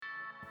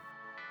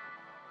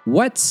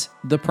What's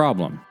the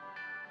problem?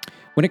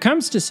 When it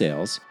comes to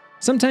sales,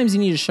 sometimes you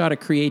need a shot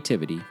of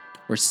creativity,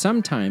 or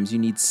sometimes you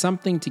need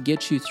something to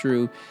get you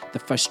through the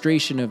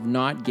frustration of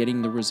not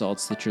getting the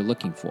results that you're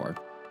looking for.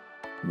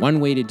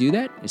 One way to do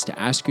that is to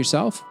ask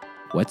yourself,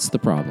 what's the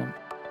problem?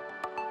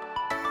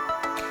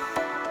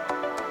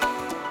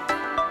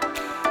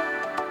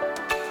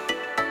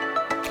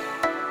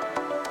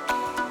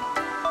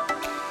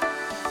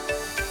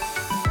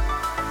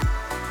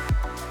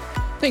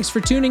 Thanks for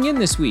tuning in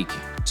this week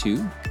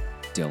to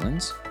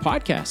Dylan's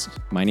podcast.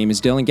 My name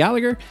is Dylan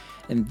Gallagher,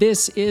 and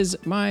this is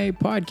my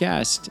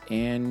podcast,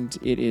 and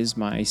it is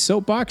my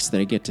soapbox that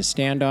I get to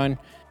stand on,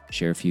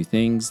 share a few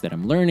things that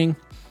I'm learning.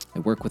 I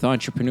work with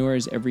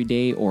entrepreneurs every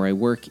day, or I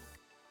work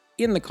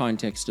in the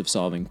context of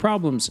solving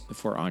problems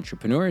for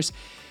entrepreneurs.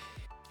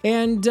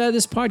 And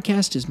this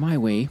podcast is my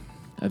way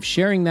of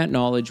sharing that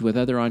knowledge with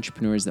other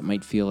entrepreneurs that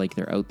might feel like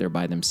they're out there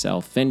by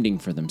themselves, fending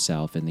for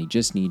themselves, and they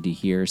just need to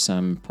hear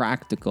some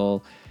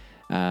practical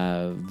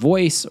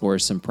voice or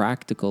some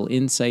practical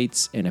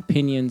insights and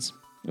opinions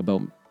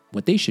about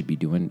what they should be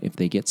doing if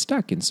they get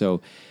stuck. And so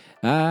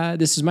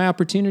this is my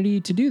opportunity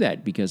to do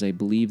that, because I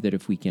believe that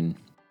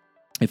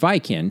if I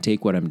can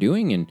take what I'm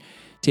doing and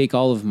take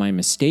all of my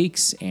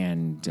mistakes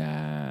and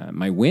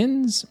my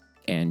wins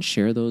and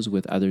share those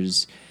with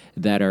others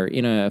that are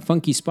in a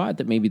funky spot,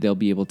 that maybe they'll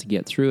be able to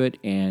get through it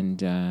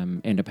and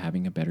end up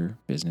having a better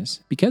business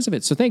because of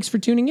it. So thanks for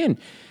tuning in.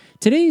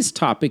 Today's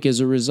topic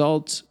is a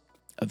result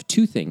of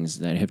two things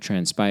that have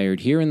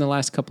transpired here in the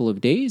last couple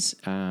of days.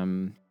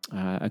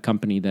 A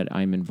company that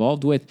I'm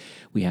involved with,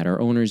 we had our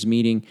owners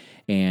meeting,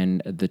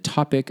 and the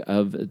topic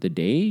du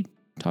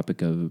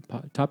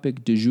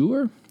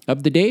jour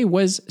of the day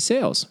was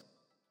sales.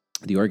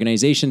 The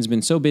organization's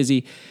been so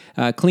busy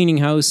cleaning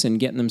house and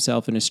getting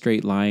themselves in a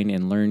straight line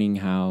and learning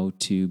how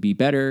to be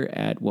better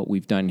at what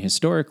we've done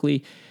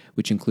historically,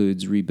 which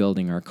includes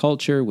rebuilding our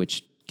culture,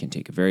 which can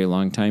take a very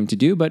long time to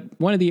do. But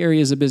one of the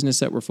areas of business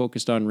that we're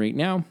focused on right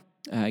now,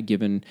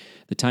 given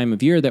the time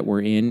of year that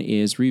we're in,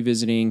 is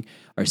revisiting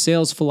our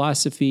sales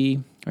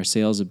philosophy, our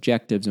sales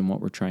objectives, and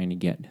what we're trying to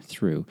get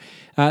through.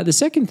 The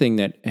second thing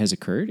that has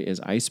occurred is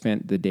I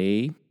spent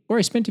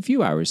a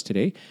few hours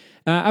today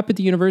up at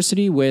the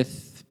university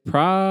with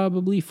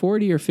probably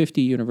 40 or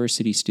 50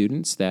 university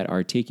students that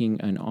are taking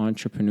an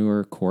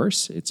entrepreneur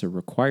course. It's a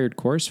required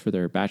course for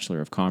their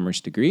Bachelor of Commerce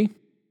degree.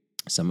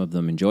 Some of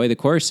them enjoy the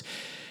course.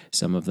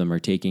 Some of them are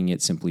taking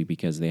it simply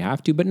because they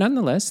have to, but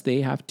nonetheless,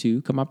 they have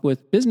to come up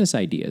with business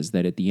ideas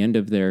that at the end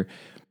of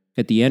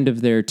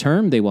their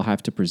term, they will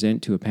have to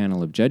present to a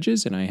panel of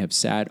judges. And I have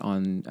sat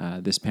on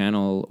this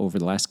panel over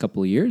the last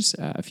couple of years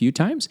a few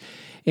times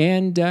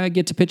and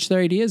get to pitch their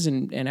ideas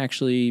and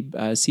actually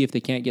see if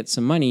they can't get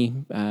some money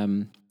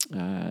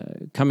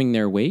coming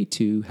their way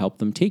to help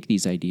them take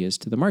these ideas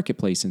to the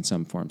marketplace in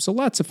some form. So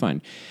lots of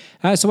fun.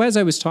 So as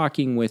I was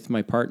talking with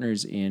my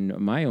partners in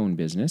my own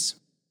business,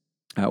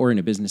 or in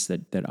a business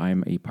that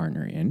I'm a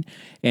partner in,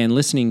 and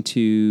listening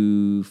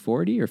to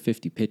 40 or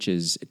 50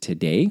 pitches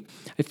today,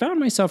 I found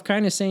myself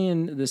kind of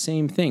saying the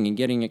same thing and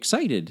getting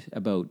excited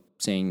about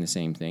saying the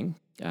same thing,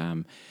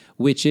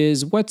 which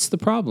is, what's the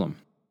problem?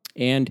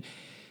 And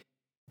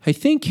I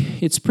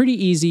think it's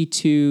pretty easy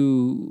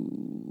to,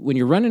 when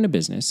you're running a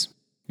business,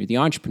 you're the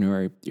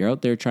entrepreneur, you're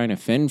out there trying to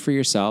fend for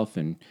yourself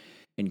and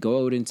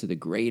go out into the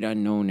great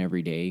unknown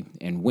every day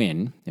and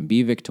win and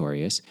be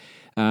victorious.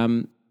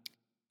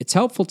 It's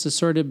helpful to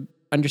sort of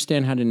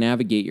understand how to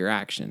navigate your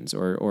actions,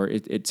 or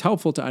it's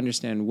helpful to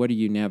understand what are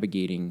you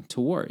navigating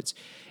towards.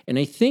 And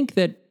I think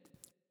that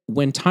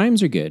when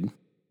times are good,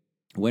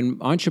 when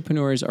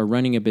entrepreneurs are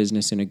running a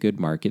business in a good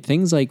market,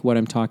 things like what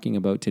I'm talking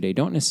about today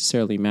don't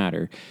necessarily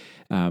matter,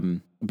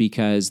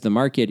 because the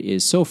market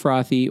is so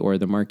frothy or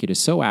the market is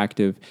so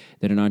active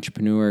that an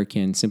entrepreneur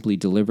can simply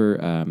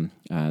deliver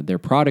their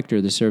product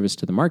or the service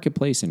to the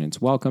marketplace, and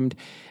it's welcomed,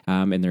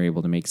 and they're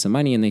able to make some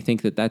money, and they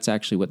think that that's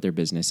actually what their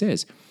business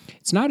is.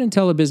 It's not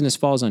until a business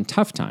falls on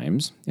tough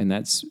times, and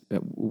that's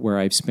where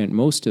I've spent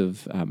most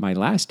of my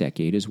last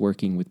decade, is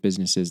working with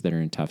businesses that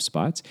are in tough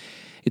spots.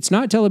 It's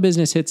not until a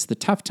business hits the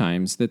tough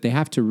times that they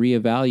have to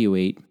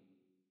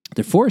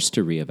they're forced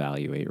to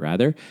reevaluate,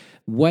 rather,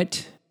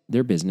 what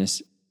their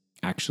business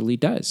actually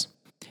does.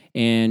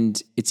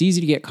 And it's easy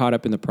to get caught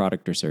up in the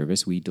product or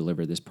service. We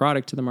deliver this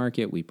product to the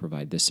market, we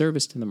provide this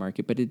service to the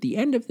market. But at the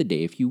end of the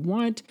day, if you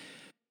want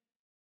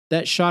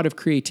that shot of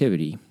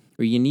creativity,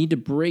 or you need to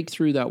break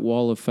through that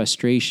wall of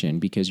frustration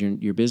because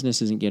your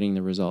business isn't getting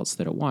the results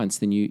that it wants,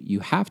 then you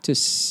have to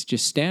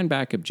just stand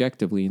back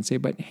objectively and say,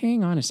 but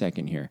hang on a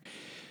second here.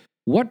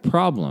 What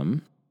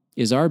problem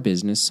is our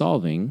business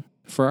solving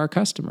for our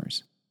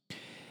customers?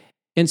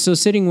 And so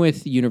sitting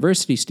with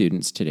university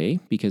students today,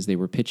 because they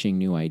were pitching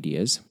new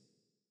ideas,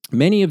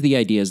 many of the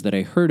ideas that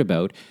I heard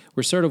about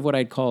were sort of what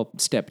I'd call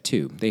step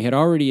two. They had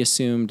already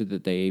assumed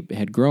that they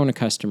had grown a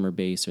customer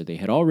base, or they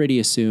had already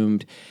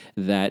assumed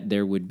that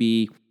there would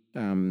be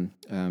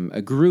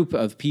a group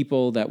of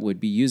people that would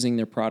be using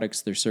their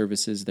products, their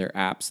services, their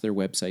apps, their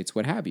websites,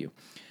 what have you.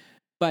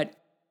 But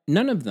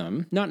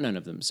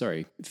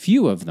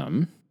few of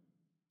them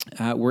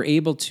were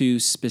able to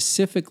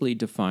specifically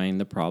define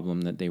the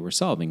problem that they were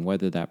solving,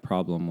 whether that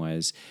problem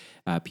was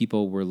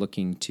people were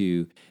looking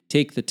to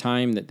take the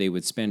time that they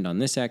would spend on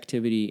this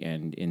activity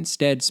and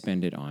instead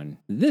spend it on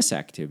this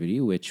activity,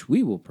 which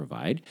we will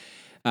provide,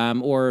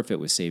 or if it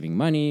was saving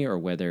money, or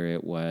whether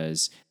it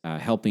was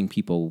helping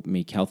people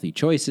make healthy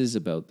choices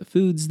about the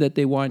foods that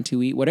they want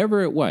to eat,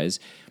 whatever it was.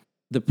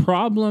 The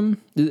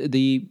problem,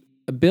 the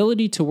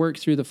ability to work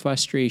through the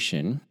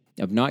frustration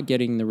of not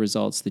getting the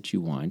results that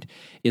you want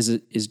is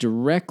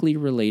directly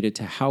related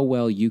to how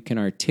well you can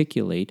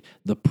articulate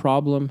the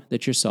problem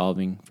that you're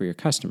solving for your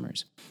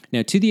customers.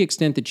 Now, to the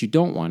extent that you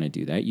don't want to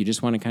do that, you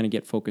just want to kind of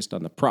get focused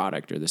on the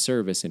product or the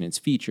service and its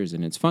features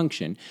and its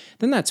function,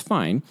 then that's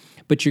fine.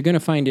 But you're going to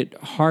find it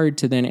hard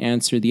to then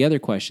answer the other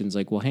questions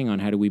like, well, hang on,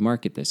 how do we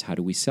market this? How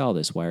do we sell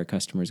this? Why are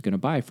customers going to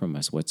buy from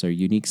us? What's our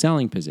unique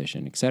selling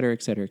position, et cetera,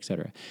 et cetera, et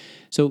cetera.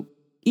 So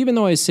even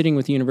though I was sitting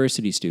with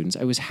university students,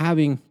 I was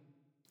having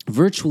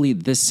virtually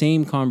the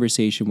same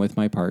conversation with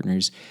my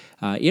partners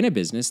in a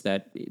business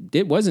that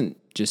it wasn't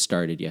just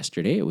started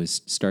yesterday. It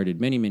was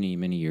started many, many,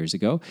 many years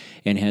ago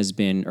and has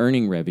been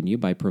earning revenue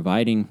by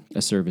providing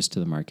a service to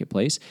the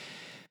marketplace.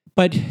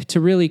 But to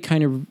really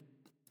kind of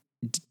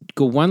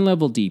go one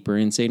level deeper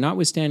and say,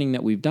 notwithstanding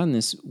that we've done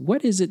this,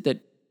 what is it that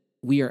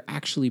we are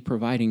actually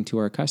providing to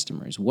our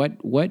customers? What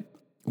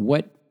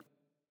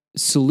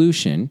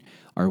solution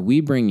are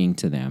we bringing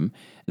to them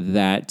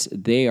that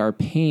they are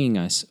paying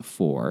us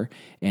for?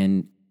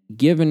 And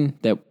given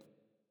that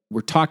we're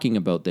talking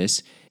about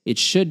this, it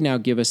should now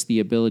give us the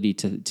ability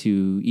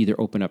to either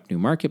open up new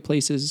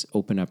marketplaces,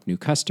 open up new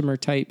customer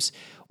types,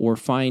 or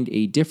find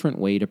a different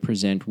way to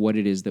present what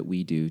it is that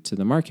we do to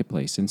the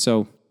marketplace. And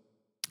so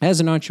as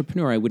an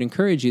entrepreneur, I would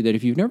encourage you that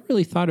if you've never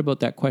really thought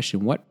about that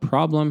question, what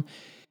problem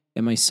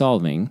am I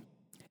solving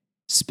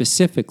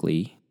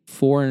specifically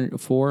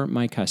for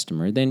my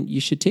customer, then you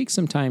should take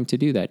some time to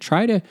do that.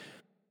 Try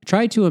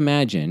to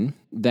imagine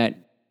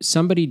that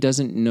somebody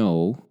doesn't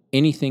know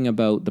anything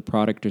about the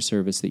product or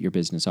service that your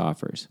business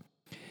offers.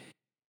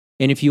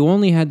 And if you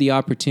only had the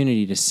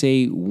opportunity to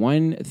say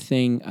one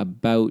thing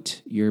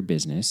about your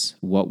business,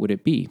 what would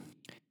it be?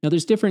 Now,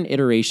 there's different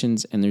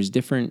iterations and there's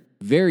different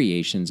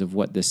variations of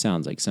what this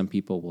sounds like. Some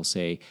people will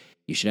say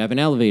you should have an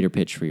elevator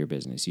pitch for your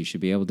business. You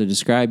should be able to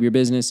describe your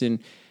business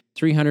in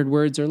 300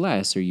 words or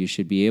less, or you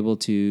should be able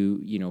to,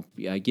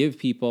 give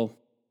people,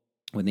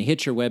 when they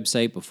hit your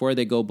website, before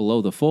they go below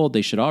the fold,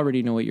 they should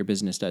already know what your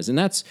business does. And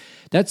that's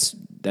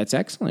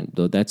excellent,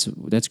 though.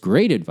 That's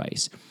great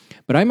advice.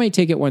 But I might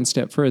take it one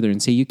step further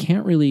and say you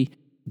can't really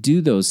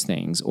do those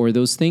things, or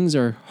those things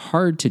are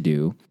hard to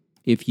do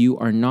if you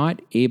are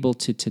not able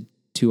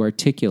to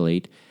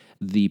articulate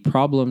the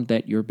problem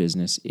that your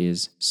business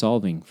is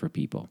solving for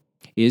people.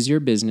 Is your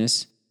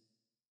business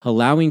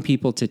allowing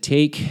people to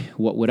take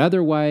what would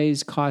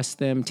otherwise cost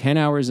them 10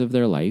 hours of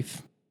their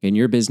life, and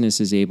your business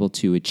is able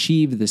to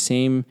achieve the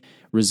same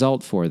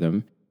result for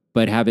them,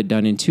 but have it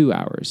done in 2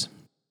 hours?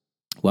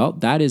 Well,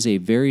 that is a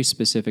very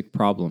specific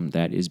problem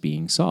that is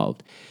being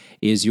solved.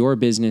 Is your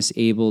business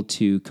able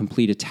to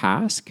complete a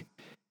task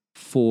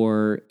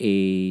for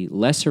a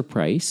lesser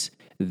price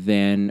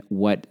than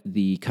what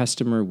the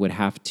customer would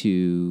have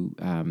to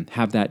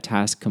have that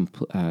task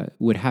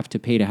would have to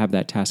pay to have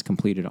that task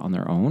completed on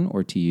their own,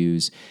 or to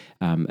use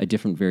a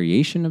different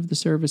variation of the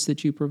service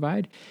that you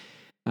provide?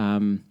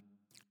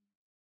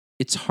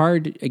 It's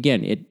hard.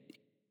 Again,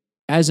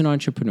 as an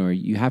entrepreneur,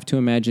 you have to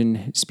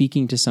imagine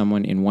speaking to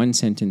someone in one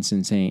sentence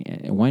and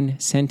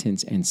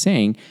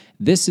saying,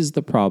 "This is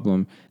the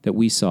problem that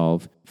we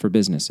solve for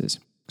businesses."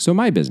 So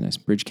my business,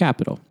 Bridge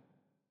Capital.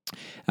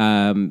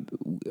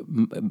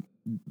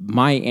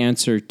 My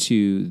answer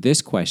to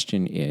this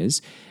question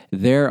is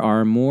there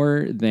are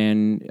more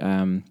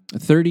than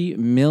 30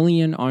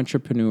 million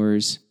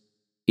entrepreneurs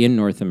in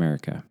North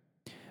America.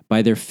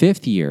 By their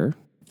fifth year,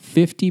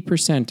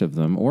 50% of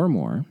them or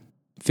more,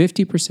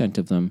 50%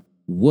 of them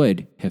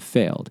would have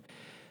failed.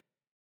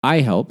 I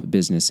help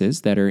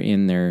businesses that are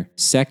in their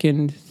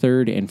second,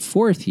 third, and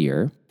fourth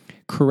year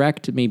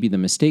correct maybe the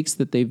mistakes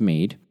that they've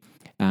made,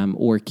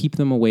 or keep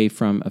them away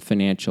from a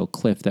financial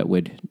cliff that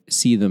would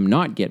see them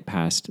not get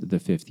past the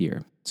fifth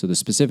year. So the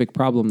specific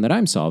problem that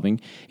I'm solving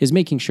is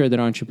making sure that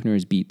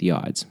entrepreneurs beat the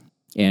odds.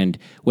 And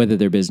whether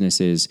their business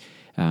is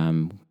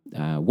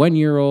 1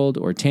 year old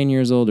or 10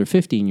 years old or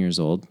 15 years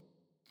old,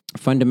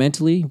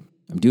 fundamentally,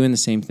 I'm doing the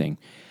same thing.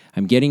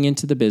 I'm getting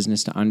into the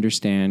business to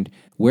understand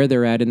where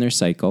they're at in their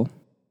cycle.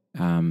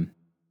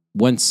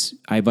 Once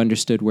I've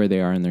understood where they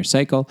are in their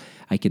cycle,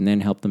 I can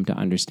then help them to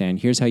understand,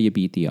 here's how you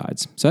beat the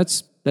odds. So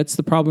that's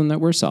the problem that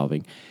we're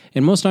solving.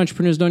 And most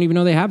entrepreneurs don't even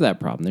know they have that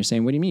problem. They're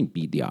saying, what do you mean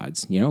beat the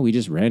odds? We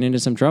just ran into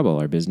some trouble.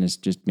 Our business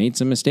just made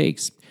some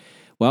mistakes.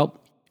 Well,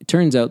 it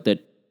turns out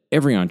that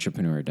every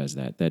entrepreneur does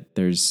that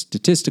there's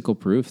statistical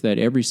proof that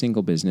every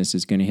single business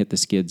is going to hit the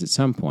skids at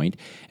some point,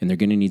 and they're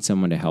going to need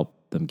someone to help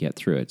them get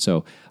through it.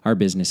 So our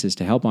business is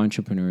to help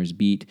entrepreneurs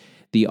beat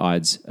the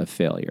odds of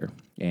failure.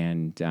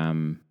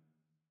 And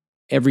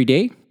every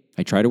day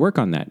I try to work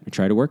on that. I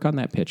try to work on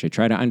that pitch. I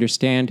try to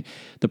understand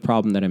the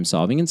problem that I'm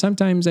solving. And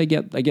sometimes I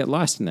get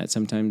lost in that.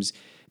 Sometimes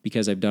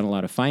because I've done a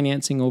lot of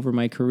financing over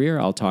my career,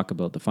 I'll talk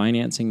about the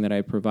financing that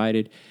I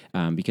provided.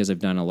 Because I've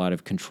done a lot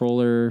of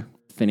controller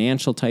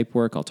financial type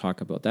work, I'll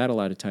talk about that a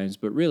lot of times.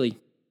 But really,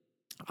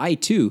 I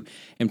too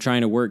am trying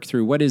to work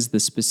through what is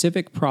the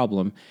specific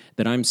problem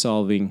that I'm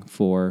solving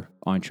for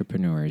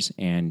entrepreneurs.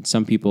 And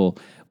some people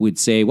would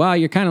say, well,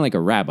 you're kind of like a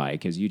rabbi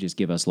because you just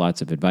give us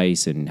lots of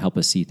advice and help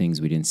us see things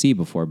we didn't see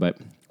before. But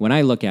when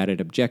I look at it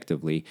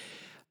objectively,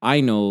 I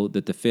know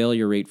that the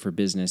failure rate for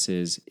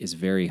businesses is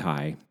very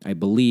high. I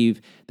believe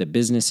that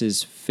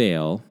businesses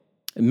fail.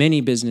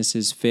 Many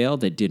businesses fail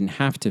that didn't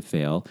have to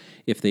fail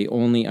if they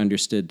only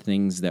understood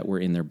things that were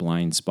in their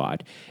blind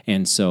spot.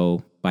 And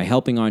so by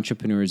helping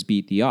entrepreneurs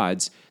beat the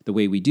odds, the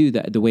way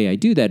I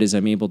do that is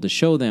I'm able to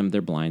show them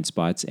their blind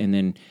spots, and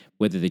then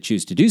whether they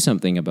choose to do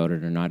something about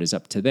it or not is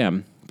up to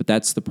them. But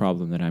that's the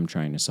problem that I'm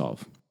trying to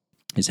solve,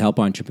 is help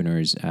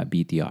entrepreneurs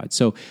beat the odds.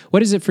 So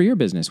what is it for your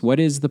business? What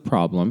is the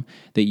problem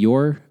that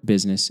your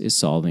business is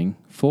solving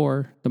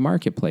for the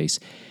marketplace?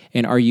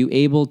 And are you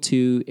able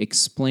to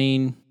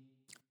explain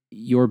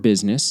your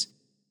business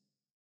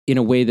in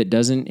a way that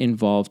doesn't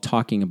involve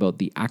talking about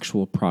the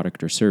actual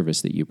product or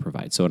service that you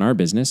provide? So in our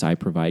business, I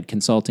provide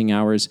consulting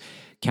hours,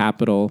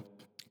 capital,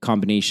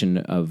 combination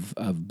of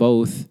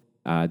both,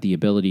 the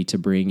ability to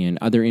bring in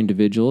other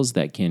individuals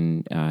that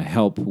can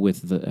help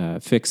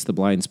with fix the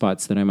blind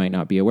spots that I might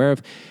not be aware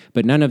of.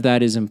 But none of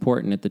that is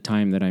important at the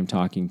time that I'm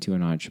talking to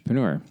an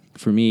entrepreneur.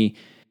 For me,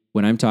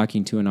 when I'm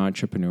talking to an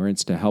entrepreneur,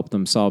 it's to help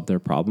them solve their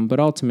problem, but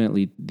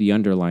ultimately the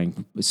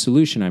underlying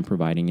solution I'm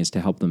providing is to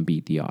help them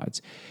beat the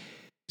odds.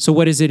 So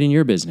what is it in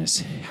your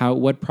business?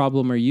 What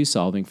problem are you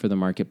solving for the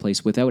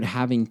marketplace without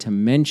having to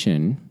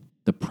mention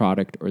the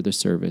product or the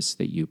service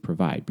that you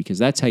provide? Because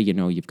that's how you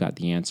know you've got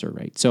the answer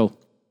right. So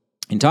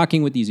in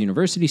talking with these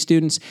university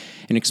students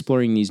and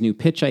exploring these new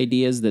pitch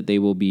ideas that they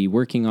will be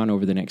working on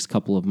over the next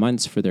couple of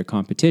months for their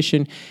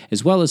competition,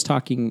 as well as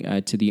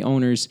talking to the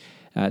owners,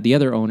 the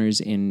other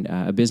owners in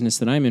a business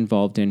that I'm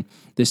involved in,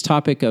 this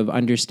topic of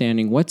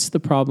understanding what's the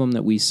problem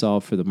that we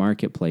solve for the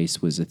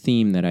marketplace was a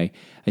theme that I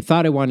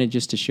thought I wanted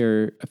just to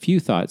share a few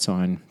thoughts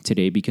on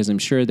today, because I'm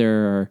sure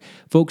there are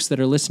folks that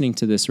are listening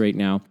to this right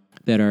now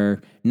that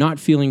are not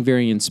feeling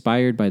very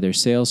inspired by their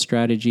sales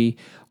strategy,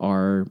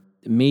 are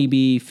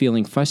maybe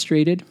feeling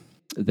frustrated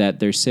that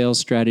their sales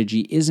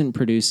strategy isn't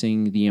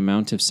producing the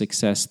amount of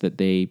success that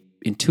they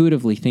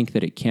intuitively think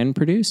that it can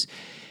produce.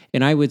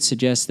 And I would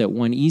suggest that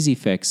one easy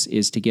fix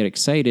is to get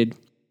excited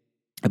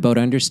about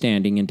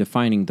understanding and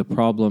defining the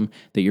problem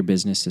that your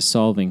business is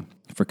solving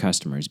for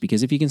customers.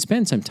 Because if you can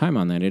spend some time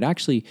on that,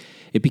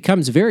 it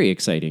becomes very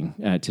exciting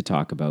to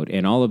talk about.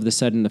 And all of a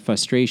sudden, the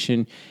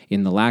frustration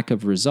in the lack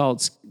of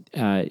results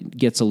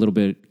gets a little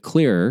bit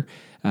clearer.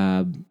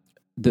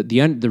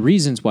 The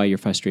reasons why you're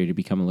frustrated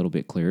become a little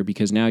bit clearer,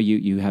 because now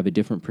you have a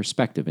different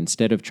perspective.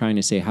 Instead of trying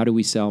to say, how do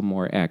we sell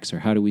more X or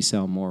how do we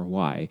sell more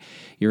Y,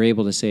 you're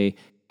able to say,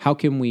 how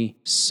can we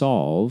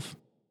solve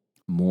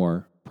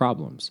more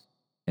problems?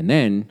 And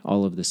then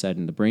all of a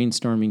sudden the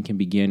brainstorming can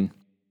begin.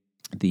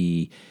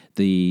 The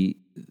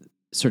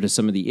sort of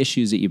some of the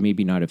issues that you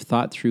maybe not have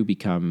thought through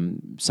become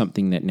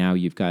something that now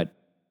you've got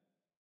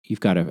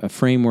a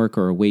framework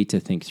or a way to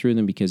think through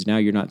them, because now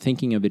you're not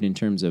thinking of it in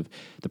terms of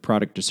the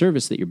product or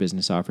service that your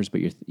business offers,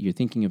 but you're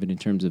thinking of it in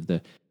terms of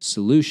the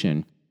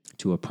solution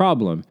to a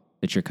problem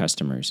that your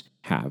customers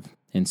have.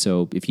 And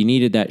so if you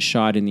needed that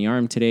shot in the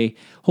arm today,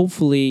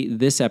 hopefully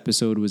this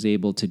episode was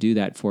able to do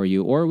that for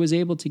you, or was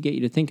able to get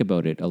you to think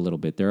about it a little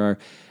bit. There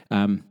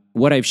are,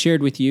 what I've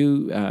shared with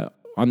you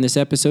on this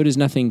episode is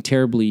nothing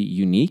terribly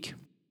unique.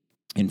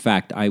 In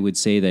fact, I would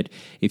say that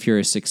if you're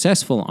a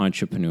successful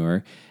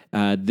entrepreneur,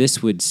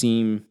 this would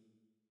seem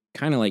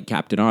kind of like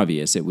Captain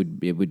Obvious. It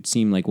would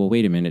seem like, well,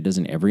 wait a minute,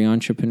 doesn't every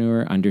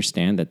entrepreneur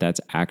understand that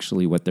that's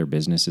actually what their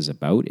business is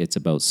about? It's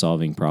about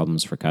solving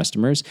problems for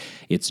customers.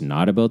 It's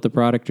not about the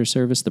product or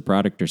service. The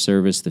product or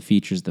service, the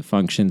features, the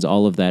functions,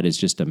 all of that is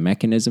just a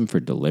mechanism for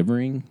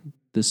delivering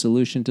the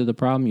solution to the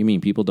problem. You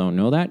mean people don't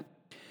know that?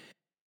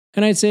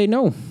 And I'd say,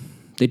 no,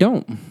 they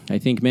don't. I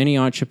think many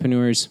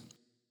entrepreneurs,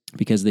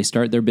 because they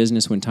start their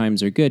business when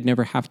times are good,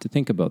 never have to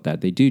think about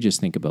that. They do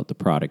just think about the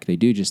product. They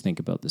do just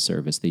think about the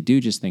service. They do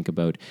just think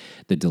about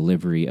the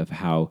delivery of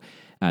how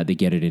they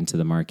get it into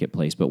the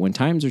marketplace. But when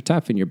times are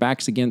tough and your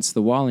back's against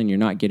the wall and you're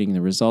not getting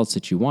the results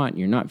that you want,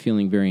 you're not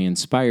feeling very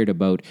inspired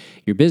about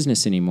your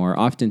business anymore,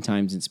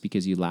 oftentimes it's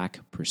because you lack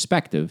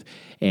perspective.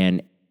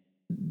 And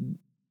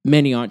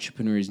many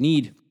entrepreneurs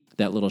need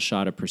that little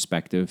shot of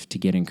perspective to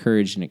get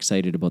encouraged and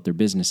excited about their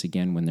business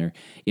again when they're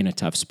in a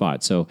tough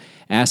spot. So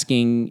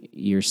asking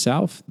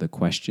yourself the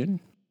question,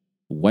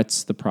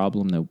 what's the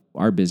problem that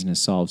our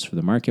business solves for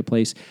the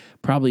marketplace,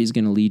 probably is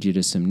going to lead you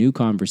to some new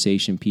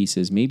conversation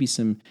pieces, maybe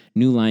some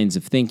new lines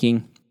of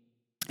thinking,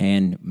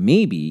 and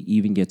maybe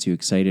even gets you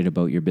excited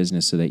about your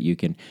business so that you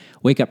can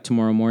wake up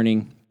tomorrow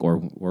morning or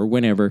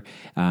whenever,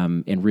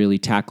 and really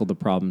tackle the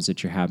problems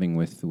that you're having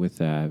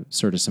with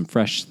sort of some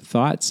fresh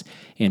thoughts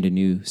and a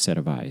new set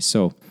of eyes.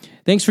 So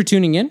Thanks for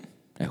tuning in.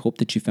 I hope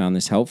that you found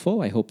this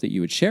helpful. I hope that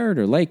you would share it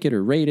or like it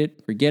or rate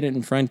it or get it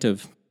in front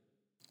of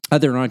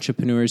other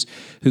entrepreneurs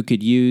who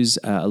could use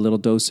a little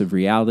dose of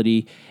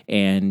reality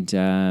and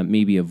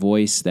maybe a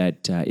voice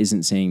that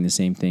isn't saying the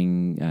same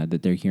thing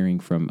that they're hearing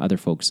from other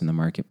folks in the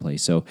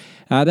marketplace. So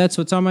that's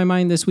what's on my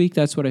mind this week.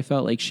 That's what I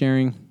felt like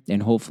sharing,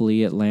 and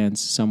hopefully it lands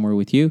somewhere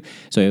with you.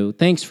 So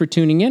thanks for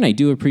tuning in. I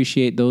do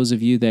appreciate those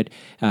of you that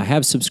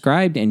have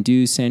subscribed and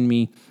do send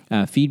me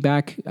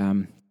feedback.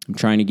 I'm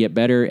trying to get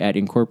better at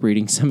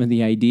incorporating some of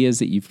the ideas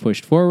that you've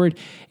pushed forward,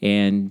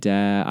 and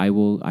I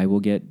will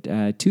get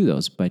to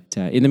those. But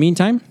in the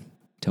meantime,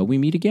 till we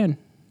meet again.